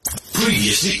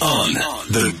Previously on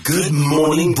the Good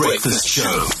Morning Breakfast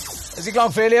Show. Is die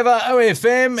klank vir lewe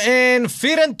OFM en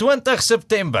 24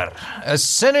 September. 'n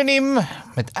Sinoniem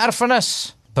met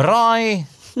erfenis, braai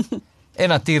en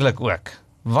natuurlik ook.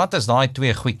 Wat is daai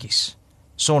twee goedjies?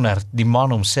 Sonder die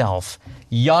man homself,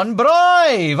 Jan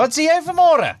Braai. Wat sê jy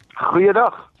vanmôre?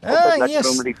 Goeiedag. Lekker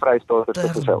om met die Vrystaat te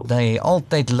gesels.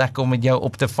 Altyd lekker om met jou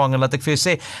op te vang en laat ek vir jou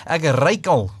sê, ek ruik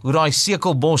al hoe daai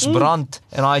sekelbos brand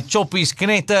en daai choppies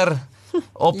knetter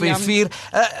op die vuur.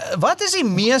 Wat is die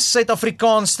mees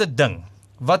Suid-Afrikaanste ding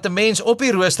wat 'n mens op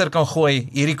die rooster kan gooi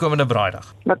hierdie komende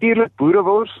braaidag? Natuurlik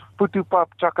boerewors, putu-pap,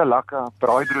 chakalaka,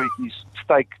 braaibroodjies,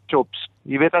 steak, chops.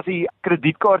 Jy weet as die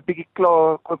kredietkaart bietjie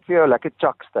klaar koop vir jou lekker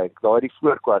chak steak, daai die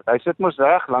voorkwart. Hy sit mos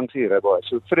reg langs die ribbaai,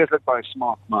 so vreeslik baie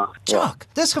smaak, maar chak.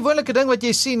 Dis gewoonlik 'n ding wat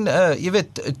jy sien, jy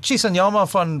weet, cheese en jama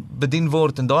van bedien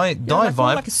word en daai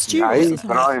vibe. Hy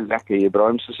braai lekker, jy braai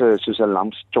hom soos 'n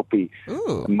lamschoppie.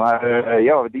 Maar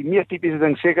die mees tipiese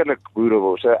ding sekerlik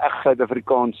boerewors, 'n reg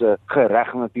Suid-Afrikaanse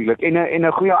gereg natuurlik. En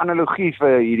 'n goeie analogie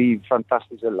vir hierdie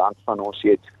fantastiese land van ons. Jy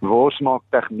het worsmaak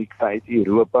tegniek uit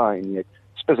Europa en jy het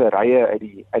speserye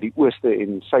uit die ooste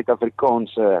en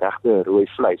Suid-Afrikaanse regte rooi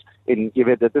vleis. En jy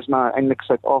weet, dit is maar eintlik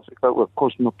Suid-Afrika ook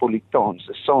kosmopolitaans,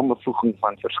 'n samevoeging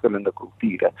van verskillende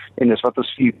kulture. En dis wat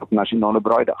ons vier op Nasionale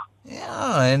Braaidag.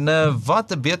 Ja, en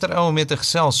wat 'n beter ou om mee te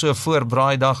gesels so voor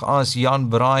braaidag as Jan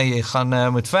Braai. Jy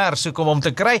gaan moet ver soek om hom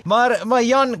te kry. Maar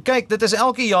Jan, kyk, dit is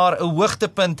elke jaar 'n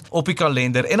hoogtepunt op die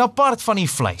kalender. En apart van die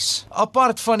vleis,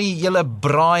 apart van die hele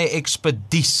braai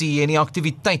ekspedisie en die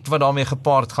aktiwiteit wat daarmee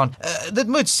gepaard gaan, dit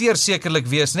moet sekerlik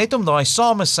wees, net om daai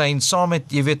samesyn, saam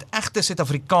met, jy weet, egte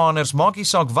Suid-Afrikaners, maak nie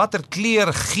saak watter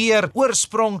kleur, geur,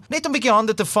 oorsprong, net om 'n bietjie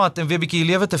hande te vat en weer 'n bietjie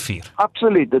lewe te vier.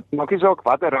 Absoluut, dit maak nie saak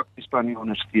watter rugbyspan jy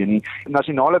ondersteun nie.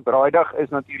 Nasionale Braaidag is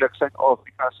natuurlik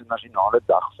Suid-Afrika se nasionale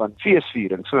dag van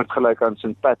feesviering, soortgelyk aan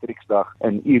St. Patrick's Dag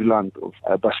in Ierland of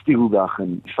Bastilledag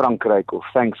in Frankryk of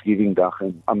Thanksgiving Dag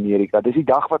in Amerika. Dis die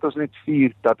dag wat ons net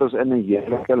vier dat ons in 'n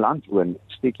heerlike land woon.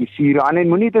 Steek jy vuur aan en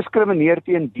moenie diskrimineer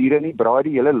teen diere nie, braai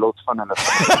die hele lot van hulle.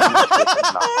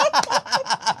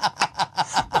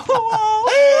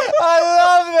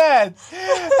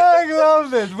 I love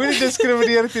that. Moenie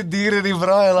diskrimineer teen diere nie,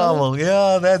 braai hulle almal.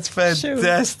 Ja, that's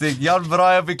fantastic. Jan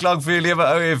Braai op die klank vir jou lewe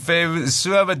OFM,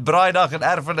 so met braaidag en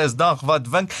erfenisdag wat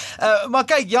wink. Maar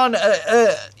kyk Jan,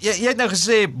 jy het nou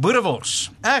gesê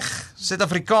boerewors.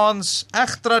 Suid-Afrikaans,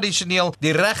 tradisioneel,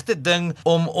 die regte ding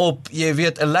om op, jy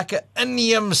weet, 'n lekker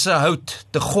inheemse hout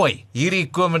te gooi hierdie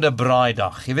komende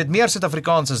braaidag. Jy weet, meer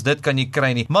Suid-Afrikaans as dit kan jy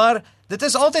kry nie, maar dit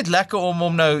is altyd lekker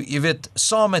om nou, jy weet,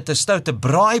 saam met 'n stoute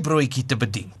braaibroodjie te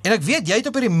bedien. En ek weet jy het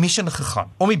op hierdie mission gegaan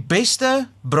om die beste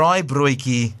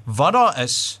braaibroodjie wat daar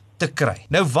is te kry.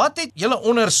 Nou wat het julle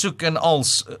ondersoek en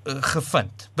als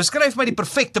gevind? Beskryf my die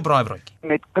perfekte braaibroodjie.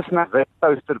 Met gesnapte wit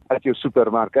toaster uit jou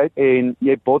supermark uit en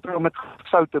jy botter hom met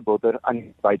gesoute botter aan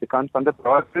die buitekant van die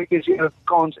braaibroodjie. Is jy 'n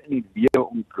kans in die lewe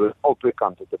om die brood op twee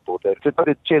kante te botter. Sit met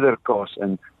 'n cheddar kaas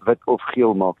in, wit of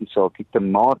geel maak nie saak,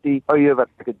 tomatie, uie wat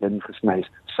lekker dun gesny is,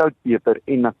 soutpeper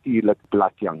en natuurlik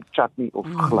bladjang, chutney of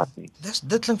glad nie.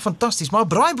 Dit klink fantasties, maar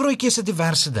braaibroodjie is 'n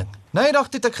diverse ding. Nou die dag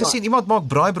het ek gesien iemand maak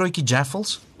braaibroodjie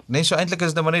jaffles. Nee, so eintlik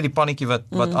is dit nou maar net die pannetjie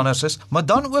wat anders is, maar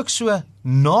dan ook so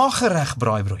nagereg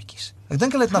braaibroodjies. Ek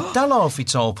dink hulle het Nutella of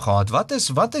iets daarop gehad.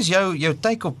 Wat is jou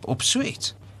take op so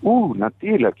iets?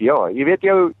 Natuurlik, ja. Jy weet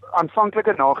jou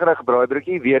aanvanklike nagereg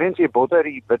braaibroodjie, weer eens jy botter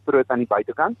die witbrood aan die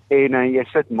buitekant en jy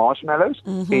sit marshmallows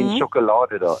en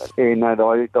sjokolade daarin. En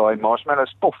daai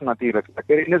marshmallows pof natuurlik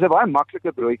lekker. En dis 'n baie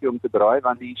maklike broodjie om te braai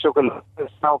want die sjokolade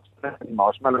smelt en die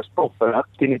marshmallows pof vinnig.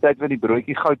 Teen die tyd wat die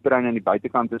broodjie goudbruin aan die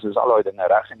buitekant is al daai dinge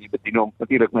reg en jy bedien hom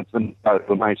natuurlik met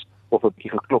roomys of 'n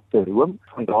bietjie geklopte room.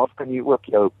 Van daar kan jy ook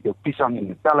jou piesang en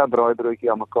Nutella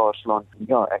braaibroodjie aan mekaar slaan.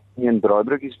 Ja, ek meen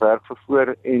braaibroodjies werk vir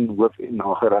voor en hoof en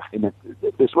nagereg en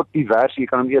dit is ook divers. Jy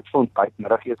kan hom eet vir ontbyt,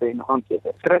 middagete en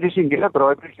aandete. Tradisionele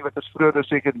braaibroodjie wat ons vroeër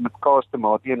seker met kaas,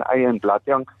 tomatie en eie en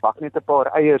bladjang, bak net 'n paar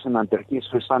eiers en dan druk jy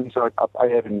so sunnyside up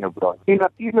eier in jou braai. En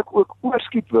natuurlik ook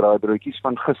oorskiet braaibroodjies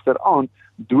van gisteraand,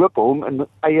 doop hom in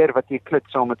eier wat jy klit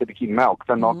saam met 'n bietjie melk,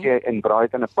 dan maak jy en braai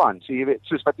dit in 'n pan. So jy weet,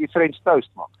 soos wat jy French toast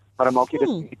maak. Maar dan maak jy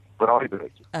dit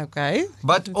braaibroodjie. Okay.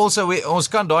 But also ons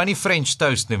kan daai nie French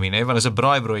toast noem nie, want dit is 'n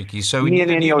braaibroodjie. So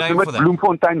nee, ons moet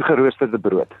Bloemfontein geroosterde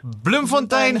brood.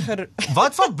 Bloemfontein.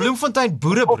 Wat van Bloemfontein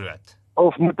boerebrood?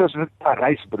 Of moet ons dit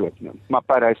Parysbrood noem? Maar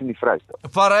Parys in die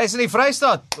Vrystaat. Parys in die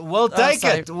Vrystaat. We'll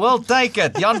take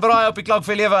it. Jan Braai op die klank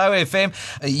vir lewe ou FM.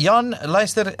 Jan,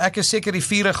 luister, ek is seker die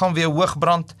vure gaan weer hoog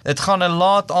brand. Dit gaan 'n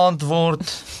laat aand word.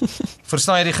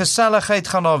 Verstaan jy, die geselligheid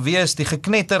gaan daar wees, die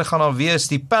geknetter gaan daar wees,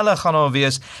 die pelle gaan daar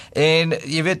wees en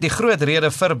jy weet die groot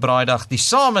rede vir braaidag, die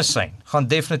samesyn gaan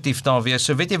definitief daar wees.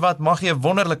 So weet jy wat, mag jy 'n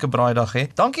wonderlike braaidag hê.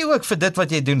 Dankie ook vir dit wat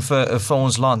jy doen vir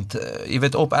ons land. Jy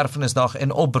weet op Erfenisdag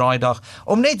en op braaidag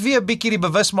om net weer 'n bietjie die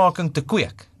bewusmaking te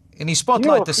kweek en die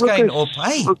spotlight te skyn op.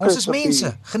 Hey, ons is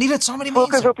mense. Geniet dit saam met die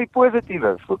mense. Fokus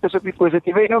op die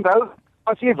positiewe. En onthou,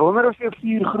 as jy wonder of jou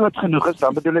vuur groot genoeg is,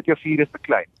 dan bedoel ek jou vuur is te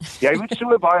klein. Jy moet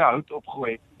so baie hout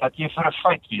opgooi dat jy vir 'n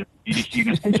feit weet, hierdie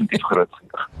vuur is definitief groot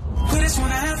genoeg.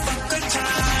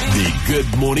 The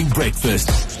Good Morning Breakfast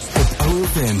with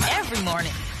OFM. Every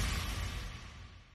morning.